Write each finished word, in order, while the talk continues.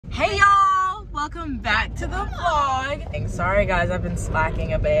welcome back to the vlog. Sorry guys, I've been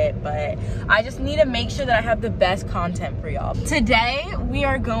slacking a bit, but I just need to make sure that I have the best content for y'all. Today we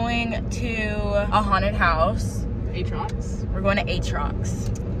are going to a haunted house. Aatrox? We're going to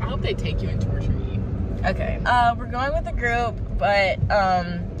Aatrox. I hope they take you and torture you. Okay, we're going with a group, but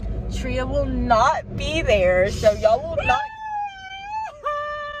Tria will not be there, so y'all will not.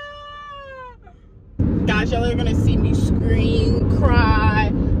 Guys, y'all are gonna see me scream, cry,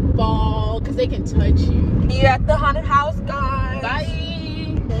 bawl, because they can touch you. See you at the haunted house, guys. Bye.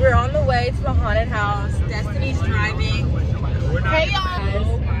 We're on the way to the haunted house. Destiny's driving. Hey, y'all.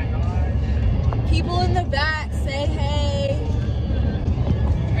 Oh my God. People in the back, say hey.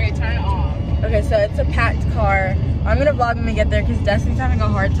 Okay, turn it off. Okay, so it's a packed car. I'm gonna vlog when we get there because Destiny's having a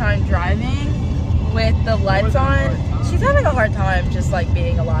hard time driving with the lights on. She's having a hard time just like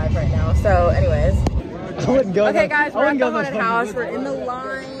being alive right now. So anyways. Okay guys, we're at the haunted house. We're in the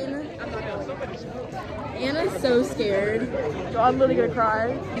line. Anna's so scared. I'm literally gonna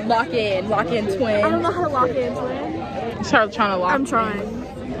cry. Lock in twin. I don't know how to lock in twin. Start trying to lock. I'm trying.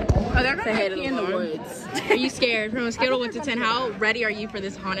 Oh, they're gonna say in the woods. Are you scared? From a scale of 1 to 10, how ready are you for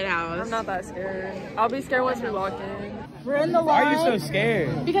this haunted house? I'm not that scared. I'll be scared once we walk in. We're in the line. Why are you so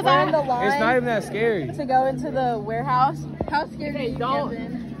scared? Because we're in the line. It's not even that scary. To go into the warehouse. How scared are you,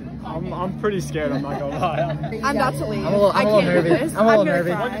 Kevin? I'm pretty scared, I'm not gonna lie. I'm about to leave. I'm a little nervous. I'm a little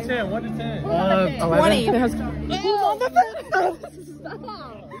nervous. 1 to 10, 1 to 10. 20.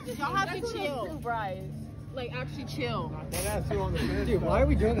 Y'all have to chill. Like, actually chill. Dude, why are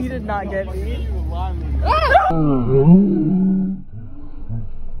we doing this? You did not get me.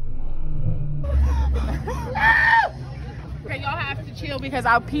 Okay, y'all have to chill because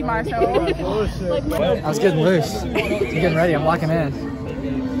I'll pee myself. I was getting loose. I'm getting ready. I'm locking in.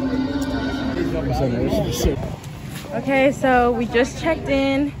 Okay, so we just checked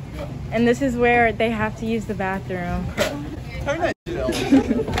in, and this is where they have to use the bathroom.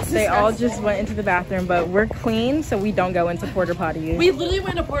 They all just went into the bathroom, but we're clean, so we don't go into porta potties. We literally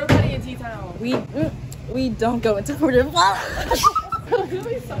went to porta potty in T-Town. We don't go into porta potties.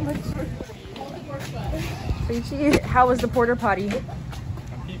 How was the porta potty? I'm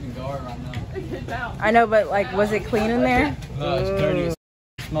keeping guard right now. I know, but like, was it clean in there? No, it's dirty.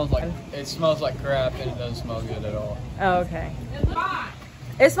 It smells like crap and it doesn't smell good at all. Oh, okay.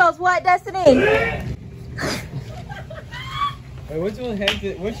 It smells what, Destiny? Hey, which one has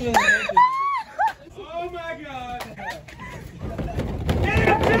it? Oh my God!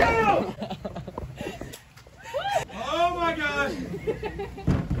 Oh my God!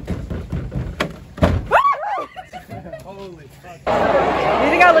 Holy fuck. You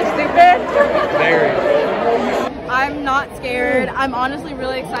think I look stupid? Very. I'm not scared. I'm honestly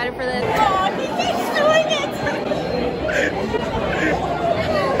really excited for this. Oh, he keeps doing it!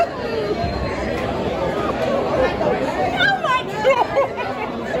 Oh my God!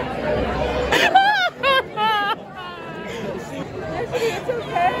 It's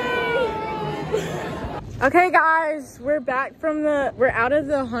okay. Okay guys, we're out of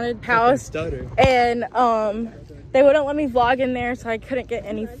the haunted house, and they wouldn't let me vlog in there, so I couldn't get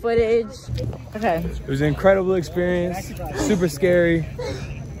any footage. Okay. It was an incredible experience. Super scary.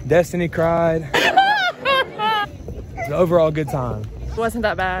 Destiny cried. It was an overall good time. It wasn't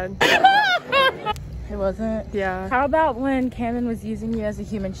that bad. It wasn't? Yeah. How about when Camden was using you as a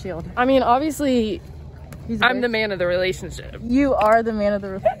human shield? I mean, obviously, I'm the the man of the relationship. You are the man of the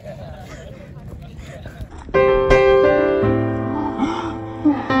relationship.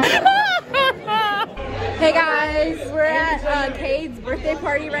 Hey guys, we're at Cade's birthday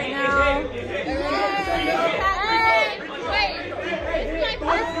party right now.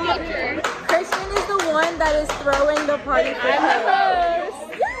 Christian is the one that is throwing the party for us.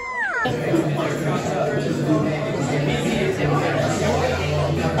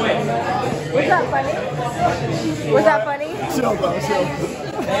 Was that funny? Was that funny? Chill, bro, chill.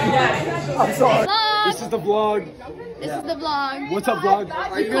 I'm sorry. This is the vlog. This is the vlog. What's up, vlog?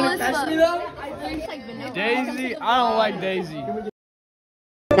 Are you gonna catch me though? Daisy? I don't like Daisy.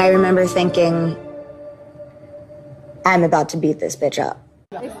 I remember thinking, I'm about to beat this bitch up.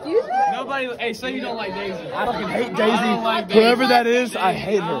 Excuse me? Nobody, hey, say you don't like Daisy. I fucking hate Daisy. I don't like Daisy. Whoever that is, I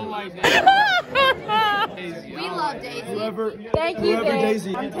hate I her. don't like Daisy. We love Daisy. Thank you, Whoever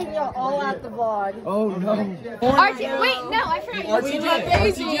Daisy. I'm taking y'all all out the vlog. Oh no. Wait, no, I forgot. You love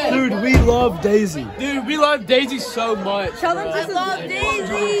Daisy. Dude, we love Daisy. Dude, we love Daisy so much. Tell them to love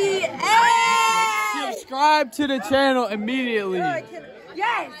Daisy. Subscribe to the channel immediately.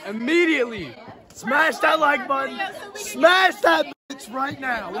 Yes. Immediately. Smash that like button. Smash that bitch. likes right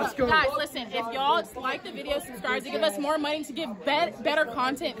now. Let's go. Guys, listen, if y'all like the video, subscribe to give us more money to give better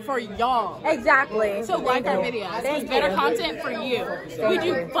content for y'all. Exactly. So like our videos. It's better content for you. We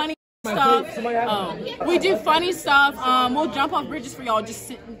do funny stuff. We do funny stuff. We'll jump off bridges for y'all.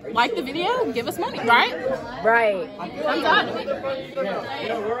 Just like the video, give us money, right? Right. I'm done.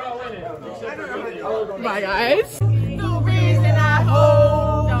 Bye, guys. The reason I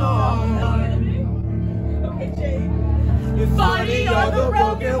hold on. Funny, you're the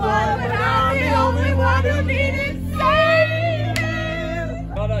broken one, but I'm the only one who needed saving.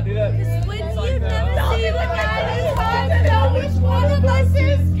 No, do that. When you never see the guy that's hard to know which one of us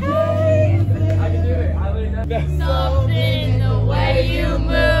is caving. I can do it. I literally Something the way you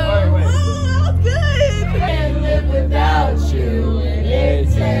move. Wait. Oh, good. Can't live without you, and it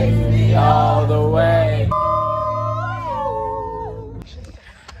takes me all the way.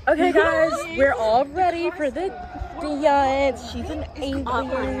 Okay, guys, we're all ready for the dance. She's an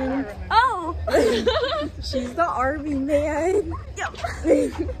alien. Oh! She's the army man. Yep.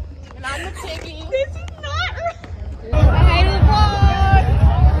 And I'm the piggy. This is not right.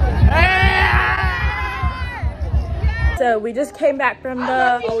 So we just came back from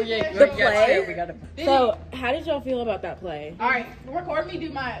the play. So how did y'all feel about that play? All right, record me.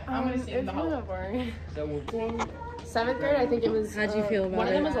 Do my. I'm gonna sing the whole. boring. 7th grade, I think it was. How'd you feel about One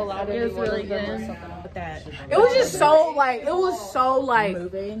of them was allowed to. It was really good. It was just so like. It was so like.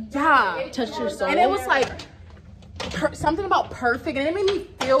 Moving. Yeah. Touched your soul. And it was like something about perfect, and it made me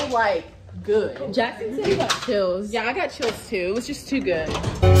feel like good. Jackson said he got chills. Yeah, I got chills too. It was just too good.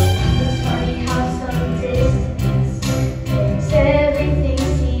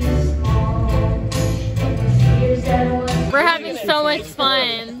 We're having so much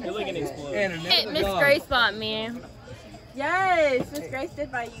fun. Miss Grace bought me. Yes, Miss Grace did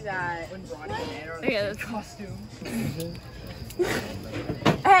buy you that. Okay, that's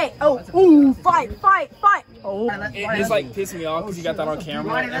Hey, ooh, fight. Oh, It's like pissing me off because you got that on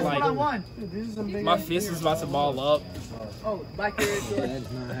camera and like my fist is about to ball up. Oh, back here.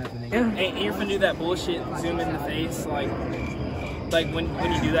 That's not happening. And you're gonna do that bullshit, zoom in the face, like when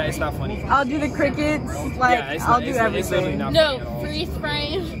you do that, it's not funny. I'll do the crickets. Like, Yeah, it's I'll not, do it's everything. literally not funny at no all. freeze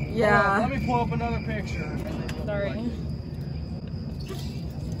frame. Yeah. Let me pull up another picture. Sorry.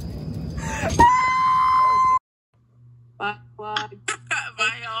 Bye,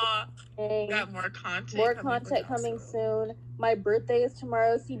 y'all. Got more content. More content coming soon. My birthday is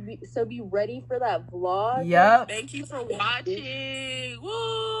tomorrow, so be ready for that vlog. Yep. Thank you for watching.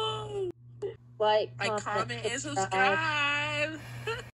 Woo! Like, Comment, and subscribe.